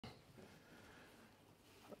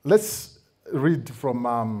Let's read from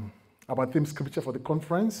our theme scripture for the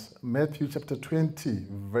conference, Matthew chapter 20,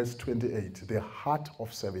 verse 28. The heart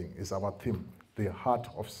of serving is our theme. The heart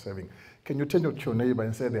of serving. Can you turn to your neighbor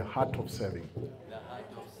and say the heart of serving? The heart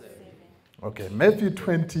of serving. Okay, Matthew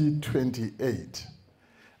 20, 28.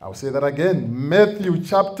 I'll say that again. Matthew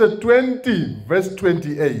chapter 20, verse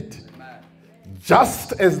 28. Amen.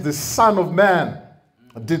 Just as the Son of Man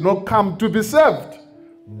did not come to be served,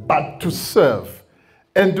 but to serve,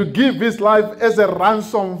 and to give his life as a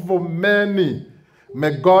ransom for many.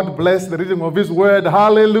 May God bless the reading of his word.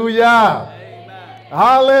 Hallelujah. Amen.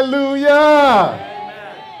 Hallelujah.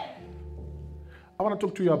 Amen. I want to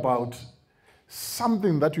talk to you about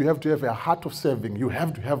something that you have to have a heart of serving. You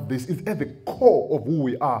have to have this. It's at the core of who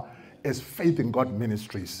we are as Faith in God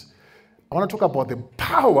Ministries. I want to talk about the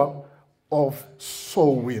power of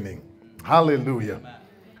soul winning. Hallelujah. Amen.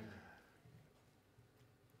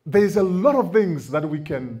 There's a lot of things that we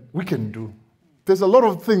can do. There's a lot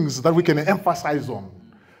of things that we can emphasize on.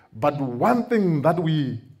 But one thing that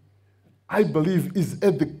I believe is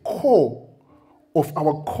at the core of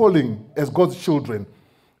our calling as God's children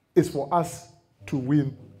is for us to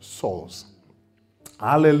win souls.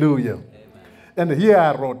 Hallelujah. Amen. And here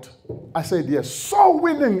I said, yes, soul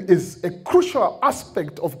winning is a crucial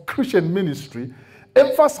aspect of Christian ministry,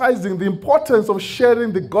 emphasizing the importance of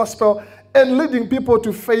sharing the gospel and leading people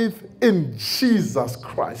to faith in Jesus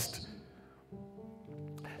Christ.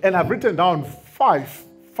 And I've written down five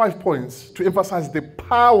points to emphasize the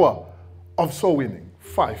power of soul winning.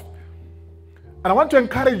 5. And I want to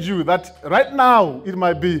encourage you that right now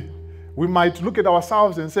we might look at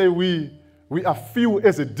ourselves and say we are few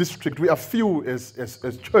as a district, we are few as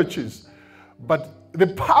churches. But the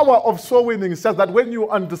power of soul winning is just that when you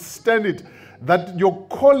understand it, that your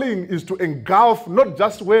calling is to engulf not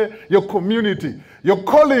just your community, your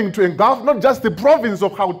calling to engulf not just the province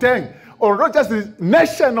of Gauteng, or not just the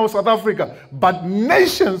nation of South Africa, but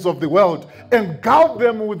nations of the world. Engulf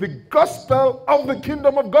them with the gospel of the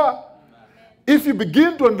kingdom of God. If you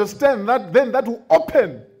begin to understand that, then that will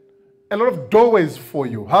open a lot of doorways for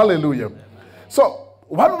you. Hallelujah. So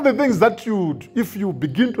one of the things that if you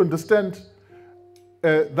begin to understand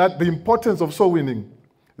that the importance of soul winning,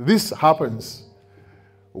 this happens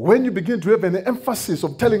when you begin to have an emphasis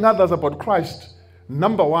of telling others about Christ.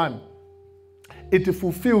 Number one, it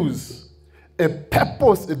fulfills a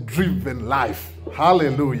purpose-driven life.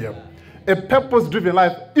 Hallelujah. A purpose-driven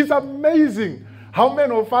life. It's amazing how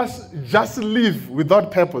many of us just live without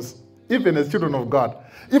purpose, even as children of God.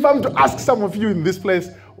 If I'm to ask some of you in this place,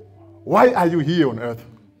 why are you here on earth?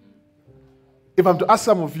 If I'm to ask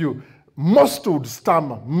some of you, most would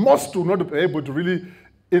stammer, most would not be able to really,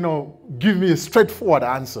 give me a straightforward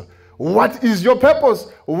answer. What is your purpose?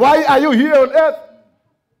 Why are you here on earth?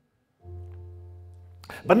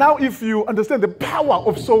 But now if you understand the power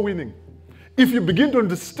of soul winning, if you begin to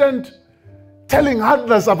understand telling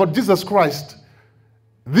others about Jesus Christ,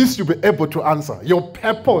 this you'll be able to answer. Your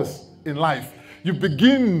purpose in life. You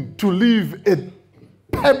begin to live a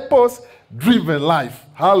purpose-driven life.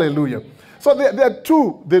 Hallelujah. So there are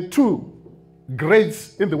two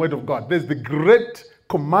grades in the Word of God. There's the Great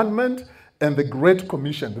Commandment and the Great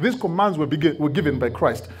Commission. These commands were given by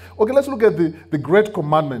Christ. Okay, let's look at the Great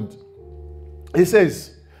Commandment. He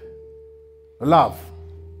says, love.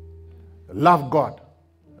 Love God.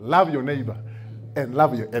 Love your neighbor. And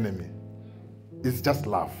love your enemy. It's just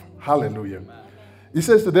love. Hallelujah. He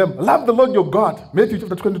says to them, love the Lord your God. Matthew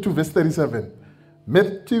chapter 22, verse 37.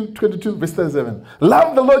 Matthew 22, verse 37.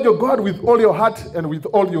 Love the Lord your God with all your heart and with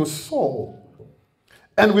all your soul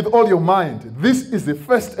and with all your mind. This is the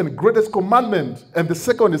first and greatest commandment. And the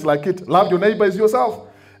second is like it. Love your neighbor as yourself.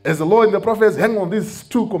 As the law and the prophets hang on these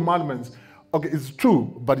two commandments. Okay, it's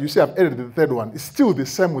true, but you see I've added the third one. It's still the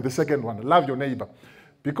same with the second one. Love your neighbor.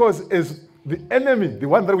 Because as the enemy, the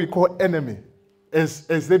one that we call enemy, as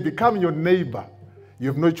they become your neighbor, you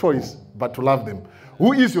have no choice but to love them.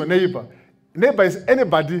 Who is your neighbor? Neighbor is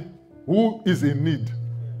anybody who is in need.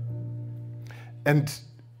 And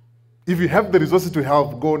if you have the resources to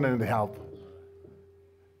help, go on and help.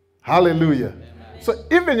 Hallelujah. Amen. So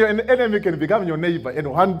even your enemy can become your neighbor at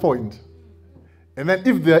one point. And then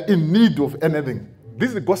if they are in need of anything, this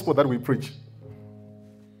is the gospel that we preach.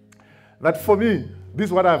 That for me, this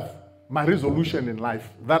is what my resolution in life,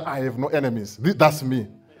 that I have no enemies. That's me.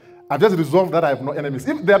 I've just resolved that I have no enemies.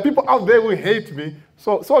 If there are people out there who hate me,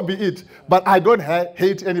 so be it. But I don't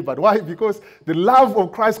hate anybody. Why? Because the love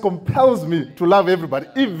of Christ compels me to love everybody,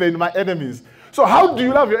 even my enemies. So how do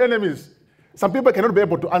you love your enemies? Some people cannot be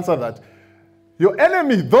able to answer that. Your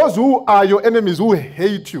enemy, those who are your enemies who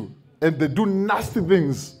hate you, and they do nasty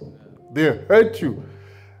things, they hurt you.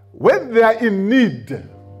 When they are in need,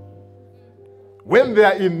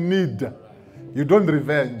 you don't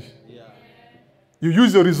revenge. You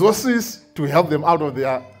use your resources to help them out of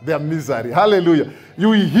their misery. Hallelujah.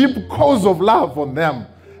 You heap coals of love on them.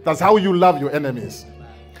 That's how you love your enemies.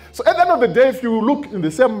 So at the end of the day, if you look in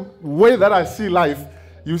the same way that I see life,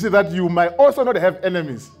 you see that you might also not have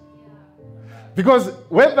enemies. Because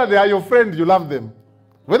whether they are your friend, you love them.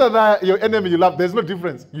 Whether they are your enemy, you love. There's no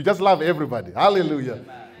difference. You just love everybody. Hallelujah.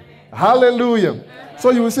 Hallelujah.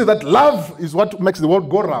 So you will see that love is what makes the world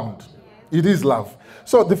go round. It is love.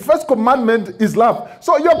 So the first commandment is love.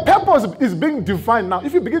 So your purpose is being defined now.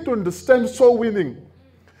 If you begin to understand soul winning,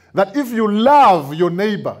 that if you love your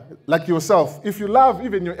neighbor like yourself, if you love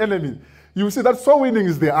even your enemy, you will see that soul winning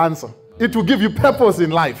is the answer. It will give you purpose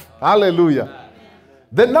in life. Hallelujah.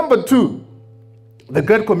 Then number 2, the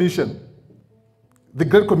Great Commission. The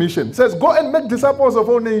Great Commission says, go and make disciples of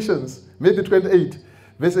all nations. Matthew 28,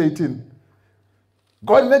 verse 18.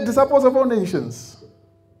 Go and make disciples of all nations.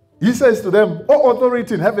 He says to them, all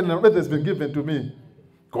authority in heaven and earth has been given to me.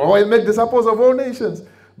 Go and make disciples of all nations,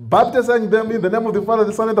 baptizing them in the name of the Father,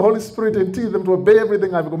 the Son, and the Holy Spirit, and teach them to obey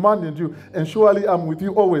everything I've commanded you. And surely I'm with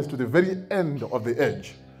you always to the very end of the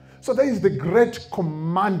age. So that is the great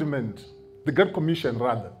commandment, the Great Commission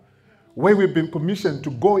rather, where we've been commissioned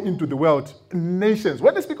to go into the world, nations.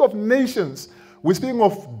 When we speak of nations, we're speaking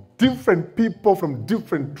of different people from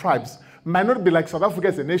different tribes. Might not be like South Africa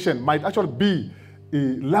as a nation, might actually be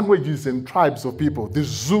languages and tribes of people. The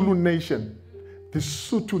Zulu nation, the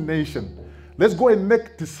Sotho nation. Let's go and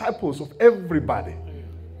make disciples of everybody.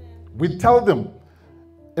 We tell them,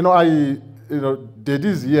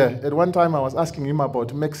 this year, at one time I was asking him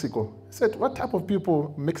about Mexico. He said, what type of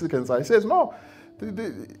people Mexicans are? He says, no,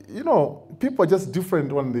 people are just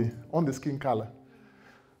different on the skin color.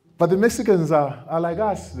 But the Mexicans are like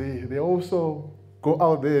us. They also go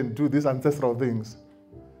out there and do these ancestral things.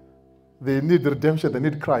 They need redemption. They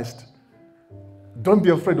need Christ. Don't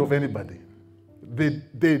be afraid of anybody.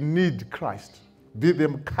 They need Christ. Be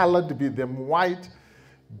them colored, be them white,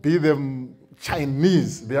 be them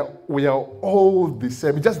Chinese. We are all the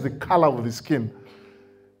same. Just the color of the skin.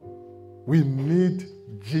 We need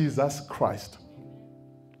Jesus Christ.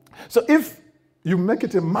 So if you make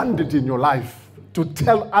it a mandate in your life to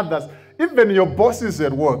tell others, even your bosses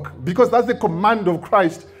at work, because that's the command of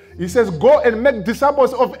Christ. He says, go and make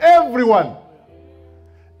disciples of everyone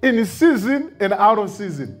in season and out of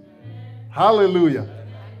season. Hallelujah.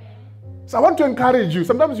 So I want to encourage you.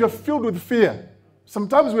 Sometimes you're filled with fear.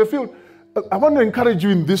 Sometimes we're filled. I want to encourage you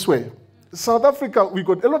in this way. South Africa, a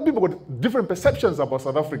lot of people got different perceptions about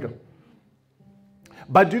South Africa.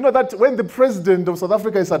 But do you know that when the president of South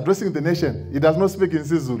Africa is addressing the nation, he does not speak in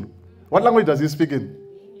Zulu? What language does he speak in?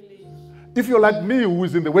 If you're like me, who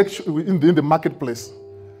is in the marketplace,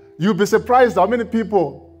 you'll be surprised how many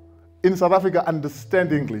people in South Africa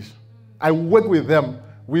understand English. I work with them.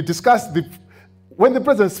 We discuss when the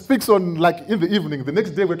president speaks on, like in the evening, the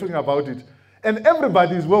next day we're talking about it. And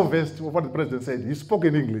everybody is well versed with what the president said. He spoke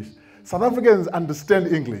in English. South Africans understand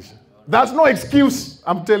English. That's no excuse,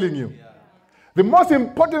 I'm telling you. The most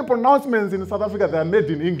important pronouncements in South Africa, they are made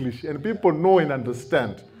in English, and people know and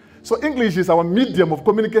understand. So English is our medium of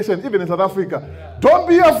communication, even in South Africa. Don't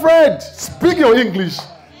be afraid. Speak your English.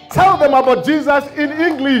 Tell them about Jesus in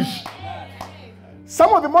English.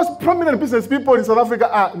 Some of the most prominent business people in South Africa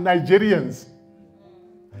are Nigerians.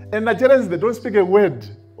 And Nigerians, they don't speak a word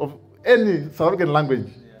of any South African language.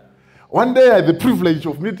 One day I had the privilege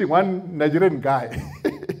of meeting one Nigerian guy.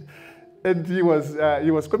 And he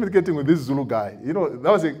was communicating with this Zulu guy. That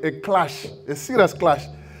was a clash, a serious clash.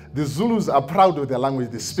 The Zulus are proud of their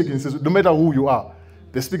language. They speak in Zulu. No matter who you are,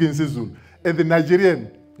 they speak in Zulu. And the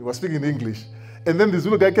Nigerian, he was speaking English. And then the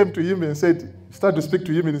Zulu guy came to him and started to speak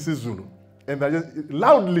to him in Zulu. And I just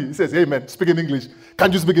loudly, he says, hey man, speak in English.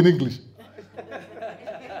 Can't you speak in English?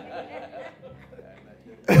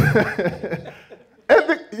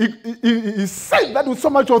 And he said that with so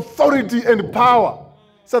much authority and power.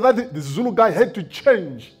 So that the Zulu guy had to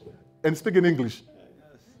change and speak in English.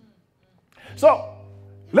 So,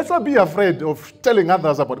 let's not be afraid of telling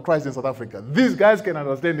others about Christ in South Africa. These guys can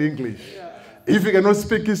understand English. If you cannot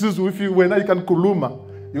speak Isuzu, if you can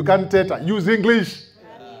kuluma, you can teta, use English.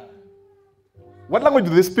 What language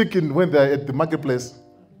do they speak in when they're at the marketplace?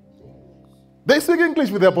 They speak English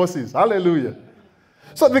with their bosses. Hallelujah.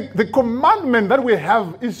 So the commandment that we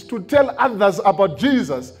have is to tell others about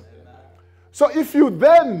Jesus. So if you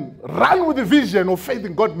then run with the vision of Faith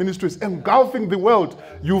in God Ministries, engulfing the world,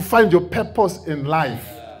 you find your purpose in life.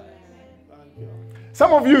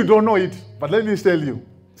 Some of you don't know it, but let me tell you,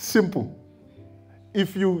 simple.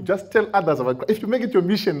 if you just tell others about Christ, if you make it your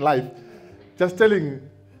mission in life, just telling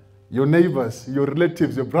your neighbors, your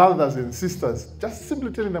relatives, your brothers and sisters, just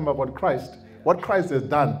simply telling them about Christ, what Christ has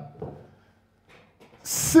done.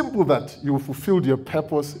 Simple that you fulfilled your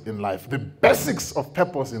purpose in life, the basics of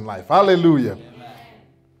purpose in life. Hallelujah. Amen.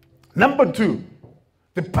 Number 2,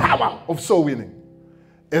 the power of soul winning.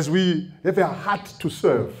 As we have a heart to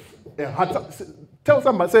serve, tell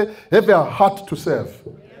somebody, say, have a heart to serve.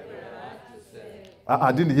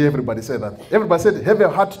 I didn't hear everybody say that. Everybody said, have a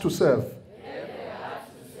heart to serve.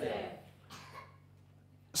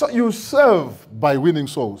 So you serve by winning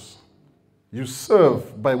souls. You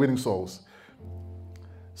serve by winning souls.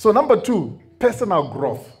 So number 2, personal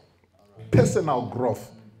growth. Personal growth.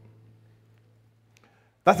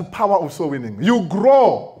 That's the power of soul winning. You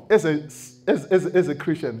grow as a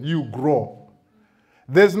Christian. You grow.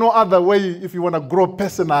 There's no other way if you want to grow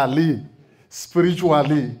personally,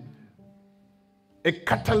 spiritually. A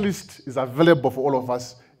catalyst is available for all of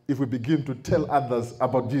us if we begin to tell others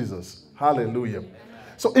about Jesus. Hallelujah.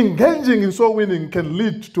 So engaging in soul winning can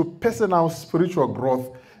lead to personal spiritual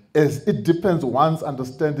growth as it depends on one's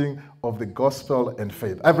understanding of the gospel and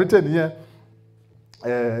faith. I've written here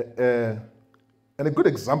and a good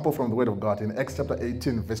example from the Word of God in Acts chapter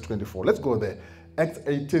 18, verse 24. Let's go there. Acts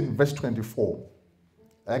 18, verse 24.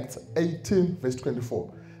 Acts 18, verse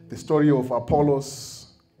 24. The story of Apollos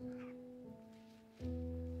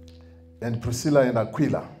and Priscilla and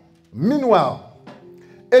Aquila. Meanwhile,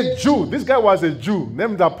 a Jew, this guy was a Jew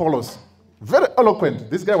named Apollos. Very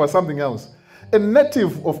eloquent. This guy was something else. A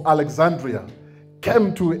native of Alexandria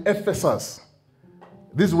came to Ephesus.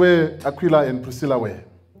 This is where Aquila and Priscilla were.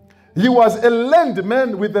 He was a learned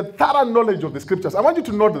man with a thorough knowledge of the scriptures. I want you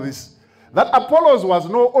to note this, that Apollos was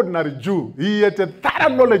no ordinary Jew. He had a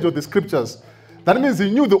thorough knowledge of the scriptures. That means he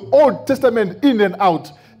knew the Old Testament in and out,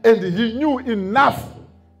 and he knew enough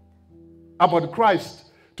about Christ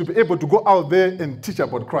to be able to go out there and teach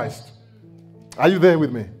about Christ. Are you there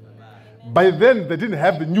with me? By then, they didn't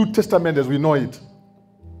have the New Testament as we know it.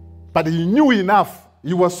 But he knew enough.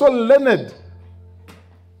 He was so learned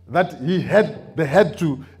that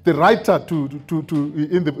the writer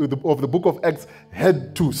of the book of Acts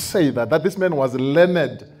had to say that this man was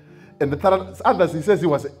learned. And others, he says he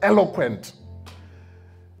was eloquent.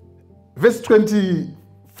 Verse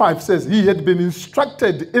 25 says, he had been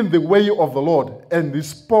instructed in the way of the Lord, and he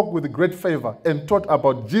spoke with great favor and taught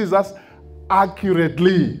about Jesus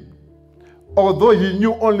accurately, although he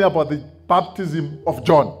knew only about the baptism of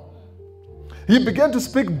John. He began to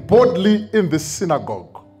speak boldly in the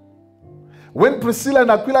synagogue. When Priscilla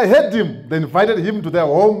and Aquila heard him, they invited him to their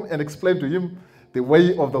home and explained to him the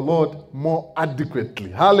way of the Lord more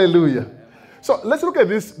adequately. Hallelujah. So let's look at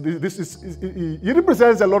this. He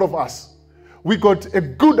represents a lot of us. We got a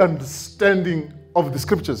good understanding of the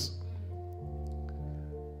scriptures.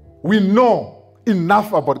 We know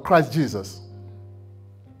enough about Christ Jesus.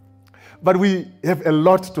 But we have a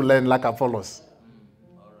lot to learn like Apollos.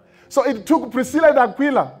 So it took Priscilla and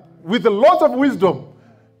Aquila with a lot of wisdom,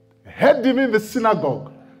 had him in the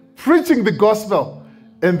synagogue, preaching the gospel,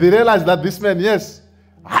 and they realized that this man, yes,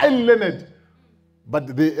 highly learned,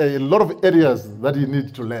 but there are a lot of areas that he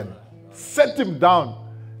needs to learn. Set him down,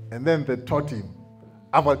 and then they taught him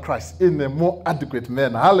about Christ in a more adequate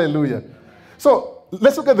manner. Hallelujah. So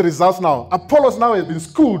let's look at the results now. Apollos now has been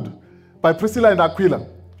schooled by Priscilla and Aquila.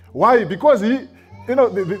 Why? Because the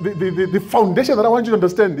foundation that I want you to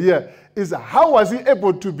understand here is how was he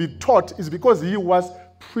able to be taught is because he was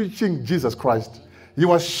preaching Jesus Christ. He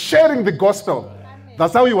was sharing the gospel.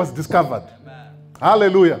 That's how he was discovered. Amen.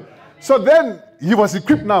 Hallelujah. So then he was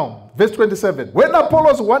equipped now. Verse 27. When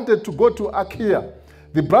Apollos wanted to go to Achaia,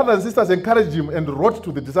 the brothers and sisters encouraged him and wrote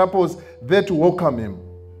to the disciples there to welcome him.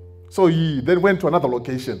 So he then went to another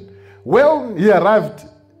location. When he arrived,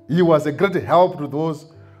 he was a great help to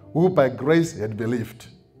those who by grace had believed.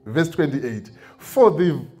 Verse 28. For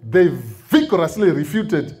they vigorously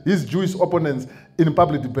refuted his Jewish opponents in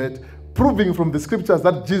public debate, proving from the scriptures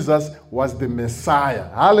that Jesus was the Messiah.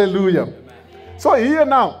 Hallelujah. Amen. So here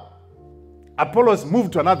now, Apollos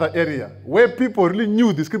moved to another area where people really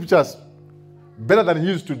knew the scriptures better than he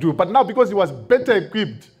used to do. But now because he was better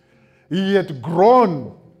equipped, he had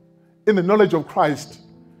grown in the knowledge of Christ,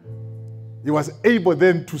 he was able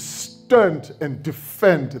then to stand and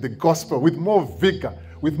defend the gospel with more vigor,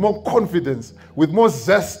 with more confidence, with more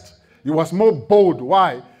zest. He was more bold.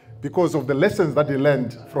 Why? Because of the lessons that he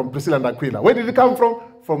learned from Priscilla and Aquila. Where did it come from?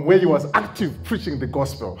 From where he was active preaching the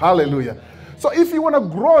gospel. Hallelujah. So if you want to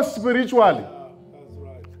grow spiritually,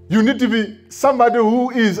 you need to be somebody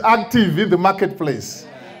who is active in the marketplace,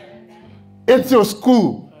 at your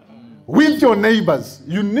school, with your neighbors.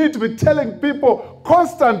 You need to be telling people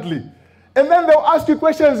constantly. And then they'll ask you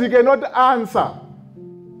questions you cannot answer.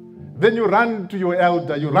 Then you run to your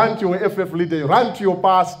elder, you run to your FF leader, you run to your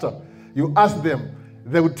pastor. You ask them.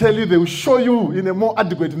 They will tell you, they will show you in a more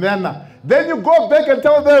adequate manner. Then you go back and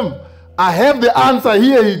tell them, I have the answer,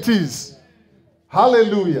 here it is.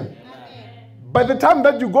 Hallelujah. By the time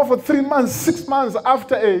that you go for 3 months, 6 months,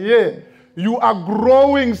 after a year, you are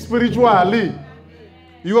growing spiritually.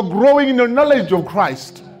 You are growing in your knowledge of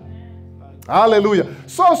Christ. Hallelujah.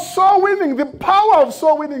 So soul winning, the power of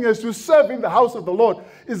soul winning as you serve in the house of the Lord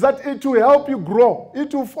is that it will help you grow.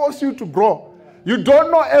 It will force you to grow. You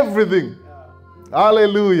don't know everything.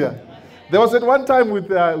 Hallelujah. There was at one time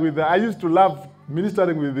I used to love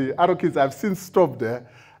ministering with the Arrow kids. I've since stopped there.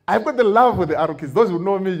 I've got the love with the Arrow kids. Those who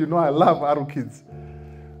know me, you know I love Arrow kids.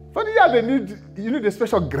 But yeah, you need a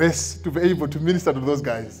special grace to be able to minister to those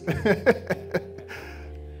guys.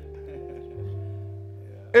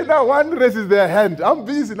 And now one raises their hand. I'm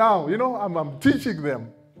busy now, you know, I'm teaching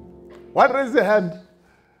them. One raises their hand.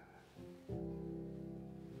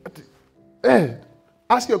 Hey,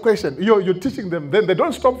 ask your question. You're teaching them. Then they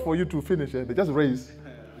don't stop for you to finish. They just raise.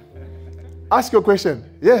 Ask your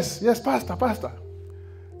question. Yes, pastor.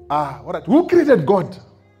 All right. Who created God?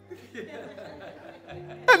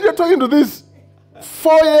 And you're talking to this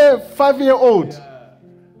 5-year-old.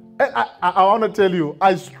 And I want to tell you,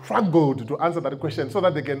 I struggled to answer that question so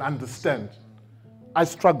that they can understand. I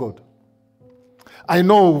struggled. I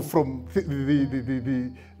know from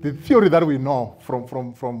the theory that we know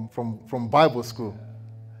from Bible school,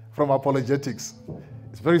 from apologetics.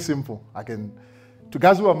 It's very simple. To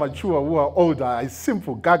guys who are mature, who are older, it's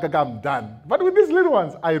simple. Gaga, I'm done. But with these little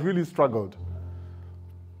ones, I really struggled.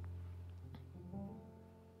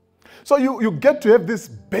 So you get to have these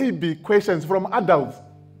baby questions from adults.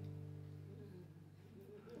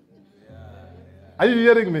 Are you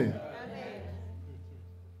hearing me?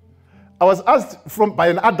 I was asked by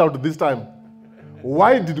an adult this time,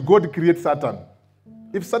 why did God create Satan?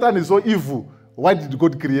 If Satan is so evil, why did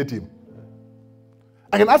God create him?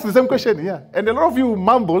 I can ask the same question here. And a lot of you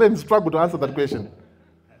mumble and struggle to answer that question.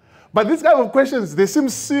 But these kind of questions, they seem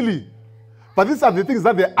silly. But these are the things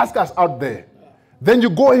that they ask us out there. Then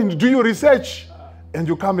you go and do your research, and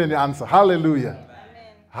you come and answer. Hallelujah.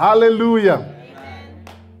 Amen. Hallelujah. Amen.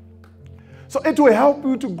 So it will help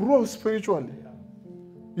you to grow spiritually.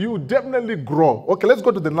 You will definitely grow. Okay, let's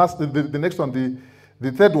go to the next one,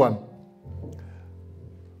 the third one.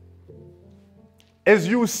 As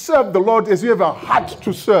you serve the Lord, as you have a heart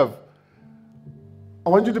to serve, I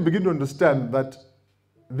want you to begin to understand that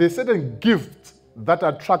there's certain gifts that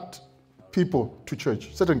attract people to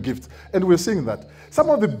church, certain gifts. And we're seeing that. Some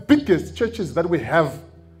of the biggest churches that we have,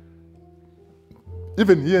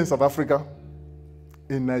 even here in South Africa,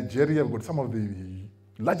 in Nigeria, we've got some of the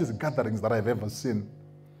largest gatherings that I've ever seen.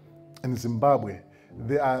 In Zimbabwe,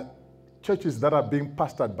 there are churches that are being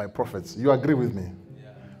pastored by prophets. You agree with me? Yeah.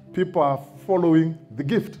 People are following the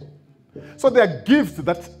gift. So there are gifts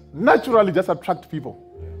that naturally just attract people.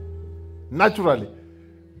 Naturally.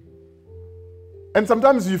 And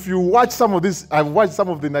sometimes if you watch some of this, I've watched some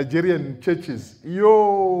of the Nigerian churches,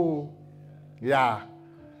 you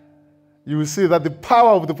will see that the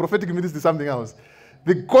power of the prophetic ministry is something else.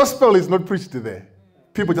 The gospel is not preached there.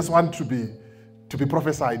 People just want to be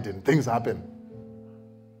prophesied and things happen.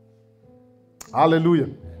 Hallelujah.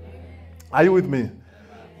 Are you with me?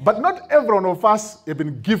 But not every one of us have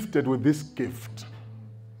been gifted with this gift,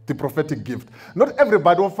 the prophetic gift. Not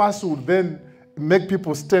everybody of us would then make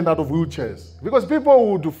people stand out of wheelchairs, because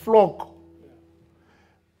people would flock.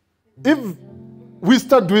 If we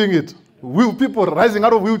start doing it, will people rising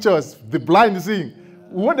out of wheelchairs, the blind seeing,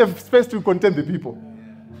 we won't have space to contain the people.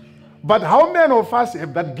 But how many of us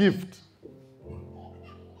have that gift?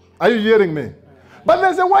 Are you hearing me? But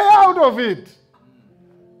there's a way out of it.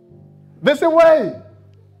 There's a way.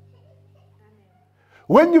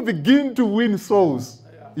 When you begin to win souls,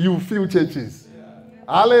 you fill churches.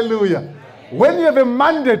 Hallelujah. When you have a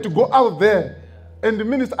mandate to go out there, and the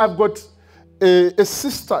minister, I've got a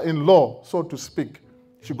sister-in-law, so to speak.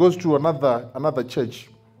 She goes to another church.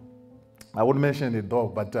 I won't mention it though,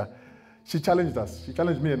 but she challenged us. She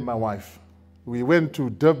challenged me and my wife. We went to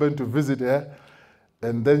Durban to visit her,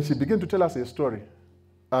 and then she began to tell us a story.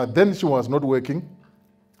 Then she was not working,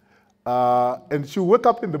 and she woke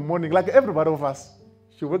up in the morning, like everybody of us.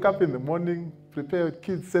 She woke up in the morning, prepare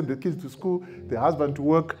kids, send the kids to school, the husband to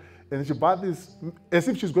work, and she bought this, as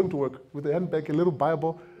if she's going to work, with a handbag, a little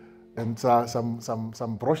Bible, and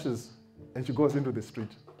some brushes, and she goes into the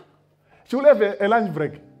street. She will have a lunch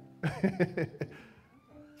break.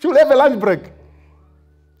 She will have a lunch break.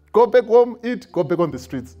 Go back home, eat, go back on the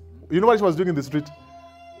streets. You know what she was doing in the street?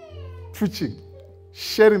 Preaching,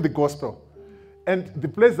 sharing the gospel. And the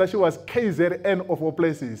place that she was, KZN of all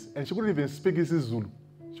places, and she couldn't even speak isiZulu.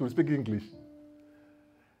 She would speak English.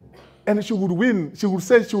 And she would win. She would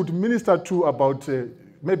say she would minister to about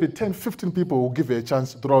maybe 10, 15 people who give her a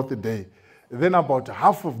chance throughout the day. Then about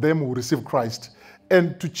half of them will receive Christ.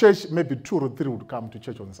 And to church, maybe 2 or 3 would come to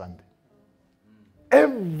church on Sunday.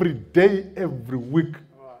 Every day, every week,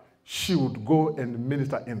 she would go and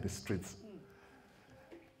minister in the streets.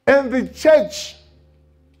 And the church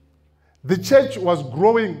was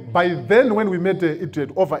growing. By then, when we met her, it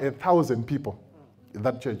had over 1,000 people in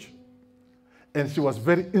that church. And she was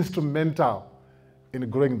very instrumental in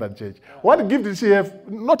growing that church. What gift did she have?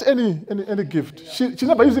 Not any gift. She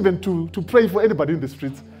never used even to pray for anybody in the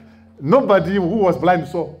streets. Nobody who was blind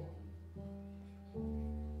saw.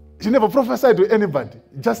 She never prophesied to anybody,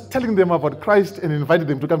 just telling them about Christ and invited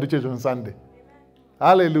them to come to church on Sunday.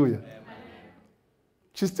 Hallelujah. Amen.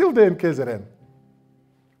 She's still there in KZN.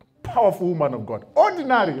 Powerful woman of God.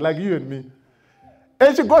 Ordinary, like you and me.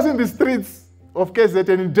 And she goes in the streets of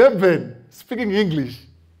KZN in Durban, speaking English.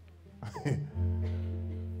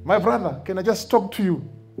 My brother, can I just talk to you?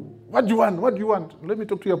 What do you want? What do you want? Let me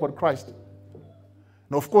talk to you about Christ.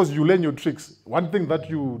 Now, of course, you learn your tricks. One thing that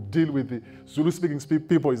you deal with the Zulu-speaking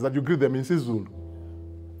people is that you greet them in Zulu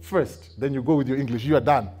first. Then you go with your English. You are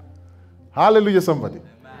done. Hallelujah, somebody.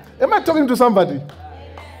 Amen. Am I talking to somebody? Amen.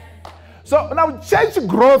 So now church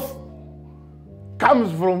growth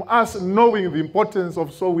comes from us knowing the importance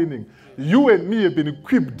of soul winning. You and me have been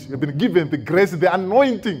equipped, have been given the grace, the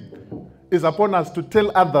anointing is upon us to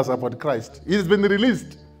tell others about Christ. It has been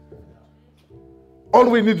released. All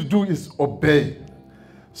we need to do is obey.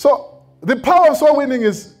 So the power of soul winning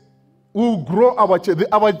is we will grow our church.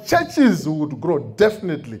 Our churches would grow,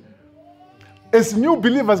 definitely. As new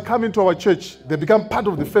believers come into our church, they become part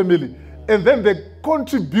of the family, and then they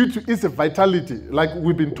contribute to its vitality, like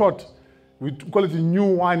we've been taught. We call it new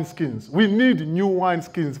wineskins. We need new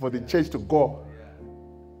wineskins for the church to go.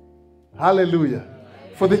 Hallelujah.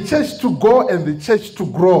 For the church to go and the church to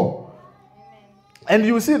grow. And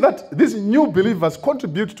you see that these new believers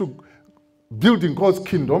contribute to building God's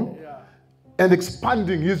kingdom and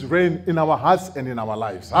expanding his reign in our hearts and in our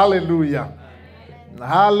lives. Hallelujah. Amen.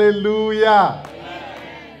 Hallelujah.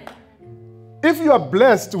 Amen. If you are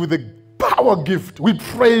blessed with a power gift, we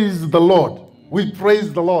praise the Lord. We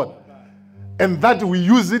praise the Lord. And that we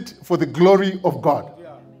use it for the glory of God.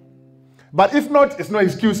 But if not, it's no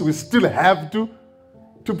excuse. We still have to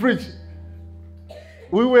preach.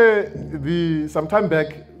 We were, some time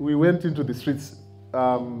back, we went into the streets.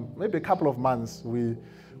 Maybe a couple of months. We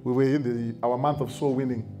were in our month of soul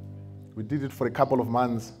winning. We did it for a couple of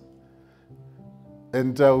months.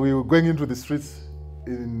 And we were going into the streets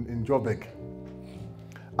in Joburg.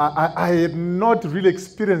 I had not really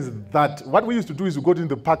experienced that. What we used to do is we go to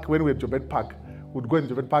the park when we were at Joburg Park. We'd go in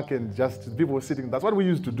Joburg Park and just people were sitting. That's what we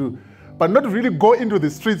used to do. But not really go into the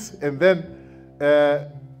streets and then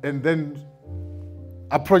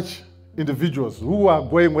approach individuals who are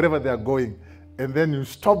going wherever they are going. And then you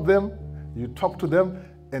stop them, you talk to them,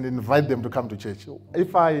 and invite them to come to church.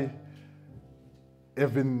 If I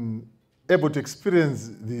have been able to experience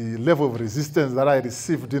the level of resistance that I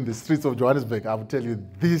received in the streets of Johannesburg, I will tell you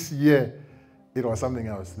this year, it was something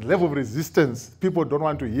else. The level of resistance, people don't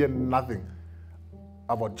want to hear nothing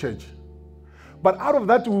about church. But out of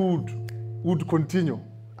that, we would continue.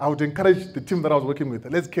 I would encourage the team that I was working with,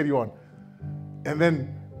 let's carry on. And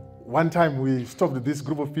then one time we stopped this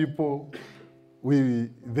group of people. We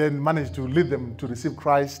then managed to lead them to receive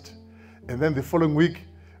Christ. And then the following week,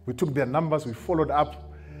 we took their numbers, we followed up.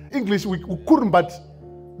 English, we couldn't but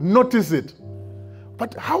notice it.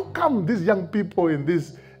 But how come these young people in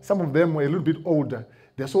this, some of them were a little bit older,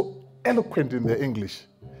 they're so eloquent in their English?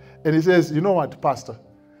 And he says, you know what, Pastor,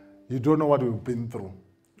 you don't know what we've been through.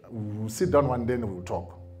 We'll sit down one day and we'll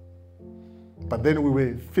talk. But then we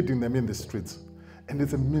were feeding them in the streets. And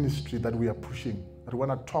it's a ministry that we are pushing. That we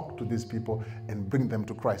want to talk to these people and bring them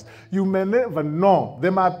to Christ. You may never know. They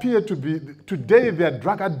may appear to be, today they are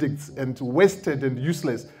drug addicts and wasted and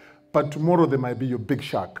useless. But tomorrow they might be your big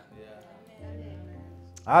shark. Yeah.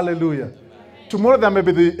 Hallelujah. Amen. Tomorrow there may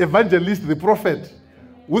be the evangelist, the prophet,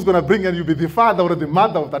 who's going to bring and you'll be the father or the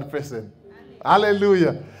mother of that person. Amen.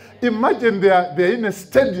 Hallelujah. Imagine they're in a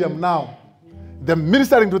stadium now. They're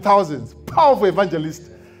ministering to thousands. Powerful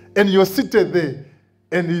evangelist. And you're seated there.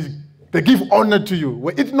 And they give honor to you.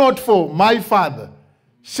 Were it not for my father,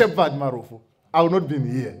 Shepherd Marufu, I would not be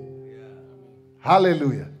here. Yeah.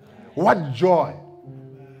 Hallelujah. What joy.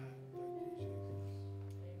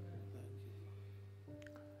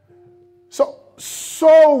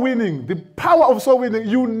 soul winning, the power of soul winning,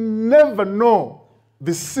 you never know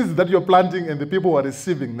the seeds that you're planting and the people who are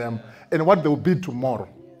receiving them and what they will be tomorrow.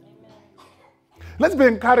 Let's be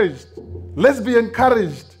encouraged. Let's be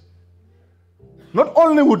encouraged. Not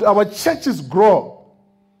only would our churches grow.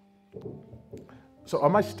 So how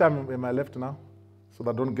much time am I left now? So that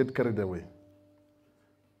I don't get carried away.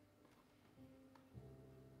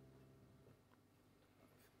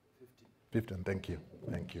 15, thank you.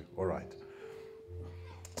 Thank you. All right.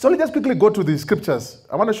 So let's just quickly go to the scriptures.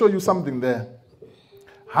 I want to show you something there.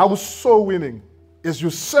 How soul winning is you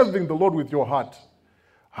serving the Lord with your heart.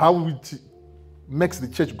 How it makes the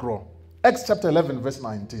church grow. Acts chapter 11, verse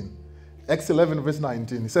 19. Acts 11, verse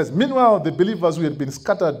 19. It says, meanwhile, the believers who had been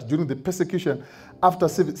scattered during the persecution after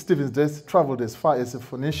Stephen's death traveled as far as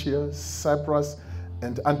Phoenicia, Cyprus,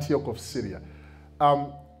 and Antioch of Syria.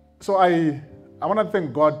 So I want to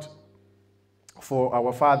thank God for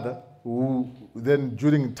our father, who then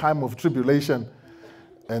during time of tribulation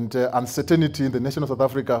and uncertainty in the nation of South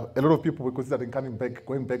Africa, a lot of people were considering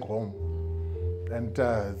going back home. And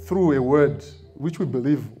through a word, which we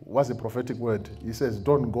believe was a prophetic word, he says,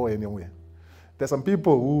 don't go anywhere. There's some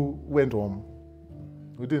people who went home,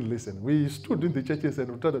 who didn't listen. We stood in the churches and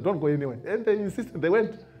we told them, don't go anywhere. And they insisted, they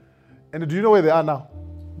went. And do you know where they are now?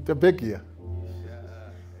 They're back here.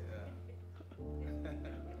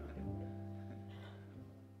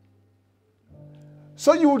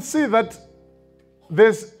 So you would see that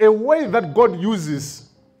there's a way that God uses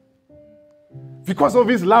because of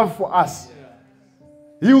his love for us.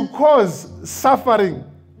 He will cause suffering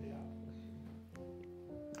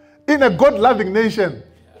in a God-loving nation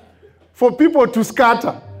for people to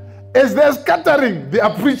scatter. As they're scattering, they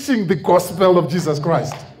are preaching the gospel of Jesus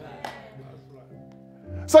Christ.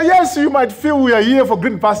 So yes, you might feel we are here for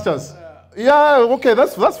green pastures. Yeah, okay,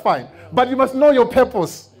 that's fine. But you must know your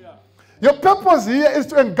purpose. Your purpose here is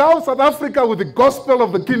to engulf South Africa with the gospel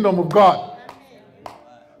of the kingdom of God.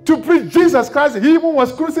 To preach Jesus Christ, him who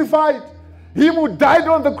was crucified, him who died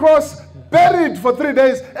on the cross, buried for 3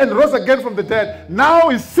 days, and rose again from the dead. Now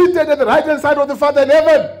he's seated at the right-hand side of the Father in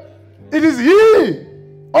heaven. It is he,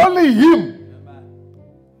 only him,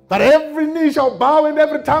 that every knee shall bow and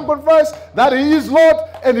every tongue confess that he is Lord.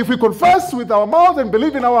 And if we confess with our mouth and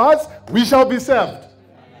believe in our hearts, we shall be saved.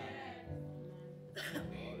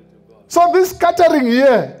 So this scattering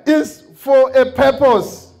here is for a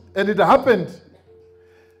purpose, and it happened.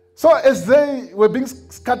 So as they were being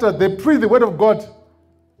scattered, they preached the word of God,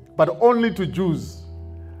 but only to Jews.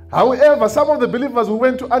 However, some of the believers who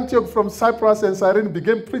went to Antioch from Cyprus and Cyrene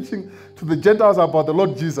began preaching to the Gentiles about the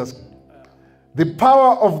Lord Jesus. The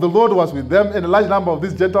power of the Lord was with them, and a large number of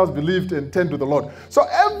these Gentiles believed and turned to the Lord. So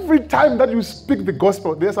every time that you speak the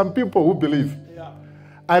gospel, there are some people who believe. Yeah.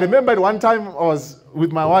 I remember one time I was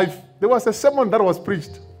with my wife. There was a sermon that was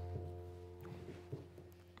preached.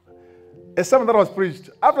 A sermon that was preached.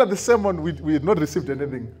 After the sermon, we had not received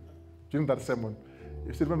anything during that sermon.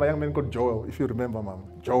 You still remember a young man called Joel, if you remember, Mom.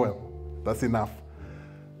 Joel. That's enough.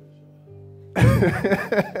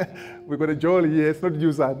 We got a Joel here. It's not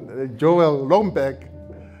you, son. Joel, long back.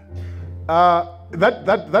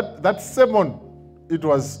 That sermon, it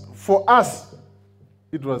was for us.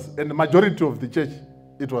 It was, and the majority of the church,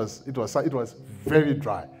 it was very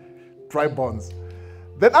dry bones.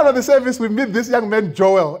 Then after the service, we meet this young man,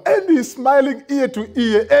 Joel, and he's smiling ear to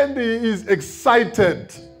ear, and he is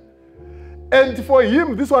excited. And for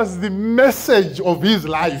him, this was the message of his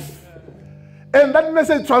life. And that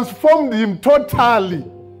message transformed him totally.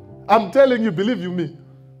 I'm telling you, believe you me.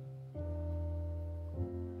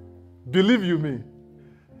 Believe you me.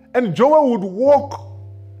 And Joel would walk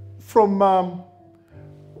from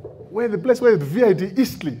the place where the VID,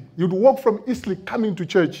 Eastleigh. You'd walk from Eastleigh coming to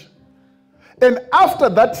church. And after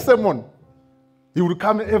that sermon, he would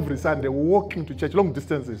come every Sunday walking to church, long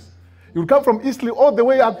distances. He would come from Eastleigh all the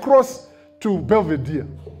way across to Belvedere.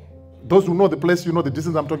 Those who know the place, you know the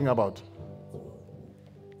distance I'm talking about.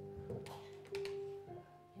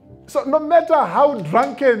 So no matter how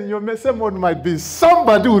drunken your sermon might be,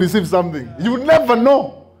 somebody will receive something. You will never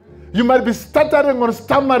know. You might be stuttering or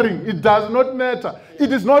stammering. It does not matter.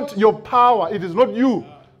 It is not your power. It is not you,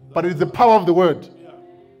 but it is the power of the word.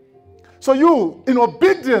 So you, in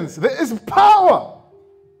obedience, there is power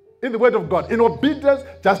in the word of God. In obedience,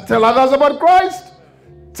 just tell others about Christ.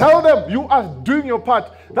 Tell them you are doing your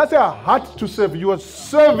part. That's a heart to serve. You are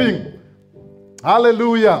serving.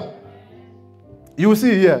 Hallelujah. You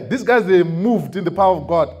see here, these guys, they moved in the power of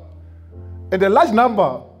God. And a large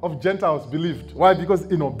number of Gentiles believed. Why? Because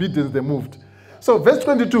in obedience they moved. So verse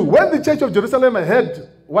 22, when the church of Jerusalem heard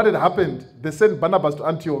what had happened, they sent Barnabas to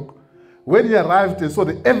Antioch When he arrived and saw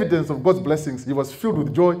the evidence of God's blessings, he was filled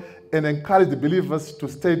with joy and encouraged the believers to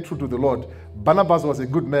stay true to the Lord. Barnabas was a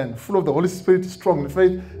good man, full of the Holy Spirit, strong in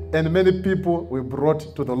faith, and many people were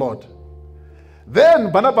brought to the Lord.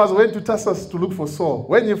 Then Barnabas went to Tarsus to look for Saul.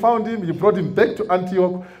 When he found him, he brought him back to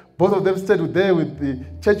Antioch. Both of them stayed there with the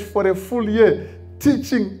church for a full year,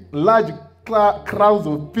 teaching large crowds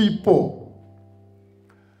of people.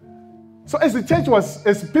 So as the church was,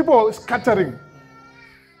 as people were scattering,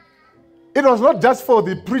 it was not just for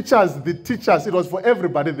the preachers, the teachers, it was for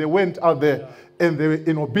everybody. They went out there and they were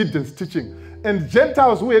in obedience teaching. And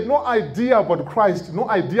Gentiles who had no idea about Christ, no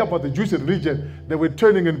idea about the Jewish religion, they were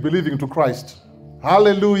turning and believing to Christ.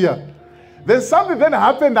 Hallelujah. Then something then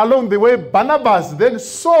happened along the way. Barnabas then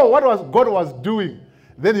saw what God was doing.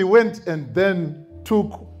 Then he went and then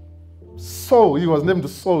took Saul. He was named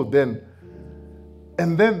Saul then.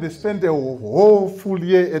 And then they spent a whole full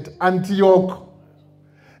year at Antioch.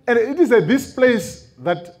 And it is at this place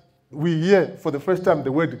that we hear for the first time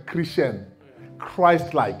the word Christian,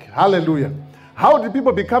 Christ-like. Hallelujah. How do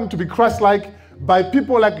people become to be Christ-like? By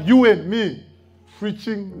people like you and me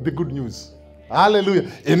preaching the good news.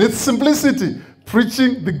 Hallelujah. In its simplicity,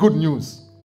 preaching the good news.